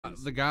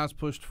the guys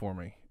pushed for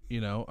me. You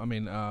know, I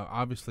mean,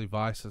 obviously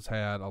Vice has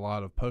had a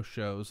lot of post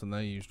shows, and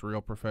they used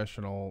real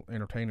professional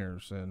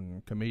entertainers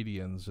and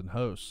comedians and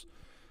hosts.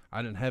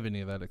 I didn't have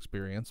any of that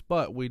experience,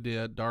 but we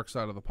did Dark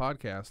Side of the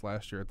Podcast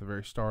last year at the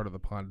very start of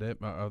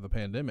the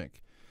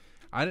pandemic.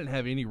 I didn't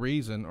have any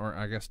reason, or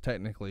I guess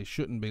technically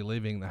shouldn't be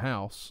leaving the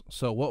house.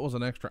 So what was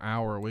an extra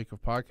hour a week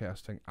of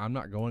podcasting? I'm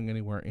not going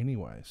anywhere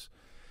anyways.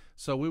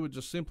 So we would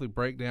just simply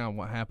break down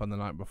what happened the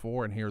night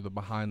before and hear the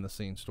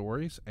behind-the-scenes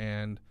stories.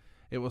 And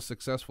it was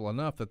successful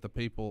enough that the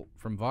people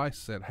from Vice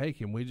said, hey,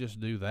 can we just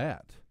do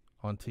that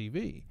on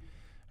TV?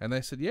 And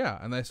they said, yeah.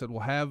 And they said,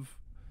 well,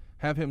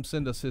 have him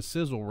send us his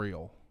sizzle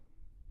reel.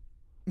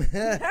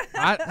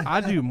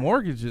 I do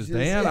mortgages,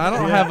 Dan. I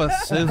don't have a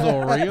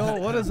sizzle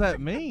reel. What does that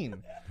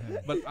mean?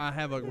 But I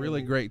have a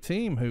really great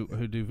team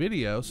who do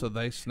video, so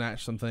they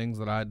snatched some things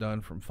that I had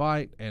done from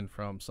Fight and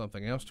from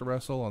Something Else to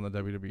Wrestle on the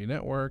WWE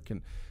Network,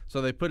 and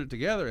so they put it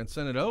together and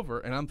sent it over,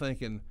 and I'm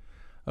thinking,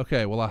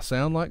 okay, well, I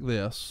sound like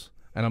this,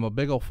 and I'm a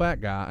big old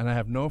fat guy, and I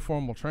have no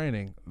formal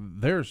training.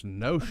 There's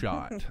no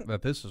shot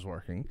that this is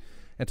working.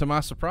 And to my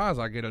surprise,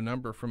 I get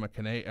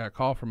a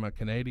call from a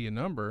Canadian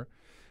number,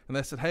 and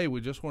they said, hey,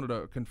 we just wanted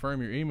to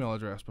confirm your email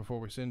address before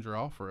we send your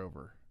offer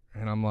over.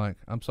 And I'm like,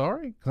 I'm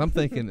sorry? Because I'm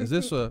thinking, is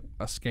this a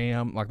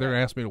scam? Like they're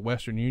asking me to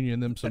Western Union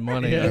them some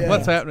money. Like,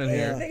 what's happening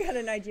here? They got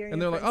a Nigerian.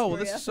 And they're like, oh, well,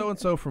 this is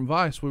so-and-so from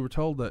Vice. We were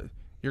told that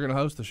you're going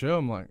to host the show.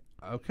 I'm like,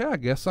 okay, I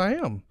guess I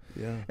am.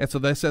 Yeah. And so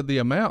they said the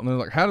amount, and they're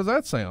like, how does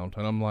that sound?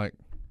 And I'm like,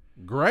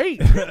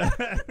 great.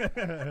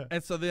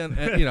 And so then,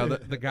 you know,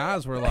 the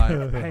guys were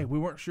like, hey, we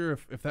weren't sure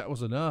if that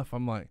was enough.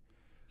 I'm like,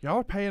 y'all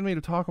are paying me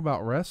to talk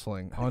about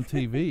wrestling on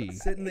TV.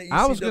 Sit in the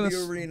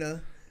ECW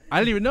arena. I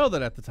didn't even know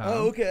that at the time.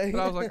 Oh, okay.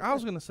 But I was like, I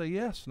was going to say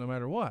yes no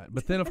matter what.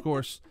 But then, of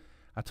course,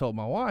 I told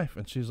my wife,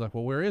 and she's like,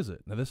 well, where is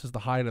it? Now, this is the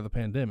height of the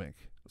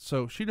pandemic.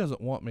 So she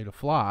doesn't want me to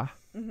fly.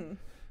 Mm-hmm.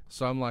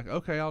 So I'm like,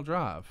 okay, I'll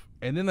drive.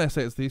 And then they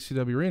say it's the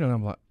ECW arena, and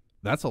I'm like,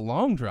 that's a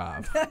long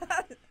drive.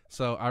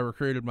 So I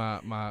recruited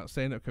my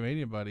stand-up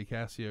comedian buddy,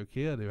 Cassio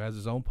Kidd, who has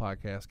his own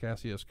podcast,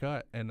 Cassio's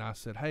Cut. And I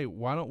said, hey,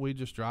 why don't we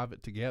just drive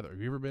it together? Have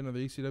you ever been to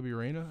the ECW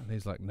arena? And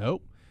he's like,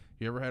 nope.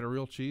 You ever had a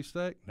real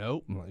cheesesteak?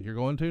 Nope. I'm like, you're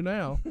going to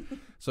now.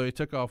 So he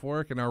took off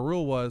work, and our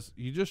rule was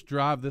you just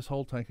drive this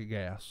whole tank of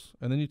gas,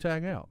 and then you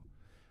tag out.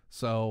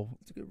 So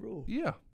it's a good rule. Yeah.